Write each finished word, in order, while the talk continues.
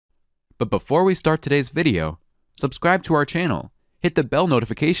But before we start today's video, subscribe to our channel, hit the bell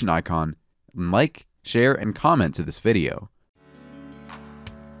notification icon, and like, share, and comment to this video.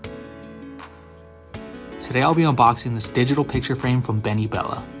 Today I'll be unboxing this digital picture frame from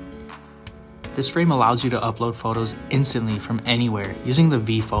Benibela. This frame allows you to upload photos instantly from anywhere using the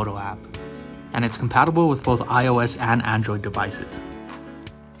vPhoto app, and it's compatible with both iOS and Android devices.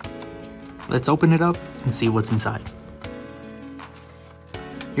 Let's open it up and see what's inside.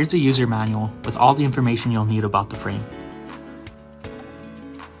 Here's the user manual with all the information you'll need about the frame.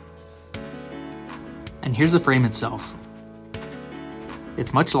 And here's the frame itself.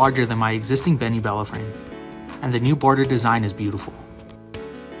 It's much larger than my existing Benibela frame, and the new border design is beautiful.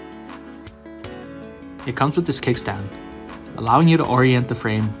 It comes with this kickstand, allowing you to orient the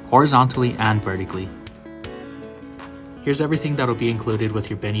frame horizontally and vertically. Here's everything that'll be included with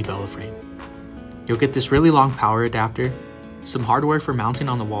your Benibela frame. You'll get this really long power adapter, some hardware for mounting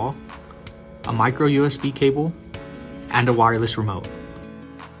on the wall, a micro USB cable, and a wireless remote.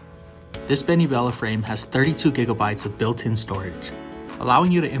 This Benibela frame has 32 gigabytes of built-in storage,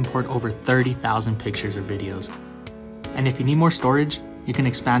 allowing you to import over 30,000 pictures or videos. And if you need more storage, you can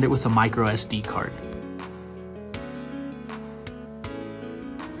expand it with a micro SD card.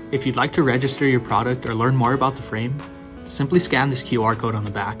 If you'd like to register your product or learn more about the frame, simply scan this QR code on the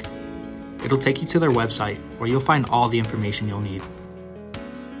back. It'll take you to their website where you'll find all the information you'll need.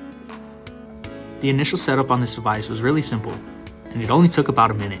 The initial setup on this device was really simple, and it only took about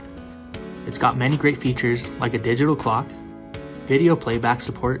a minute. It's got many great features like a digital clock, video playback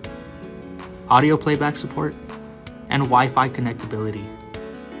support, audio playback support, and Wi-Fi connectability.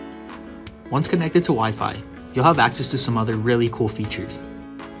 Once connected to Wi-Fi, you'll have access to some other really cool features.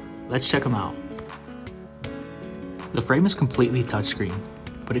 Let's check them out. The frame is completely touchscreen,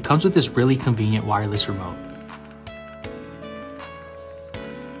 but it comes with this really convenient wireless remote.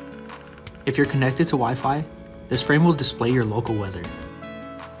 If you're connected to Wi-Fi, this frame will display your local weather.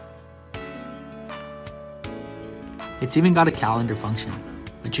 It's even got a calendar function,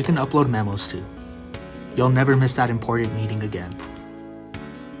 which you can upload memos to. You'll never miss that important meeting again.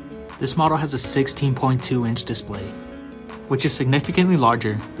 This model has a 16.2-inch display, which is significantly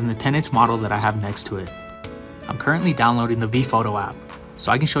larger than the 10-inch model that I have next to it. I'm currently downloading the vPhoto app,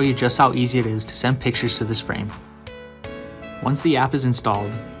 so I can show you just how easy it is to send pictures to this frame. Once the app is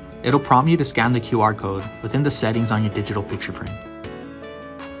installed, it'll prompt you to scan the QR code within the settings on your digital picture frame.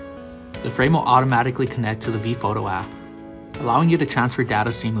 The frame will automatically connect to the vPhoto app, allowing you to transfer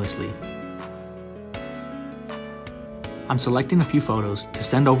data seamlessly. I'm selecting a few photos to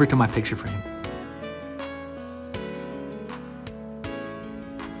send over to my picture frame.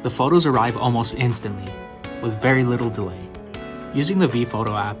 The photos arrive almost instantly, with very little delay. Using the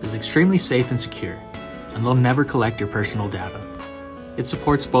vPhoto app is extremely safe and secure, and they'll never collect your personal data. It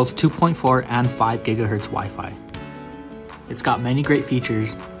supports both 2.4 and 5 GHz Wi-Fi. It's got many great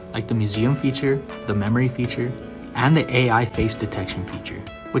features like the museum feature, the memory feature, and the AI face detection feature,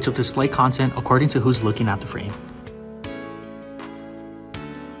 which will display content according to who's looking at the frame.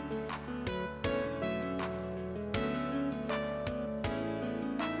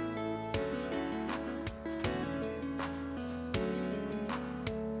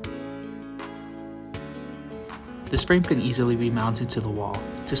 This frame can easily be mounted to the wall,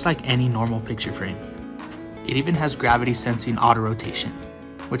 just like any normal picture frame. It even has gravity sensing auto rotation,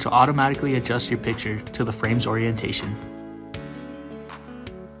 which will automatically adjust your picture to the frame's orientation.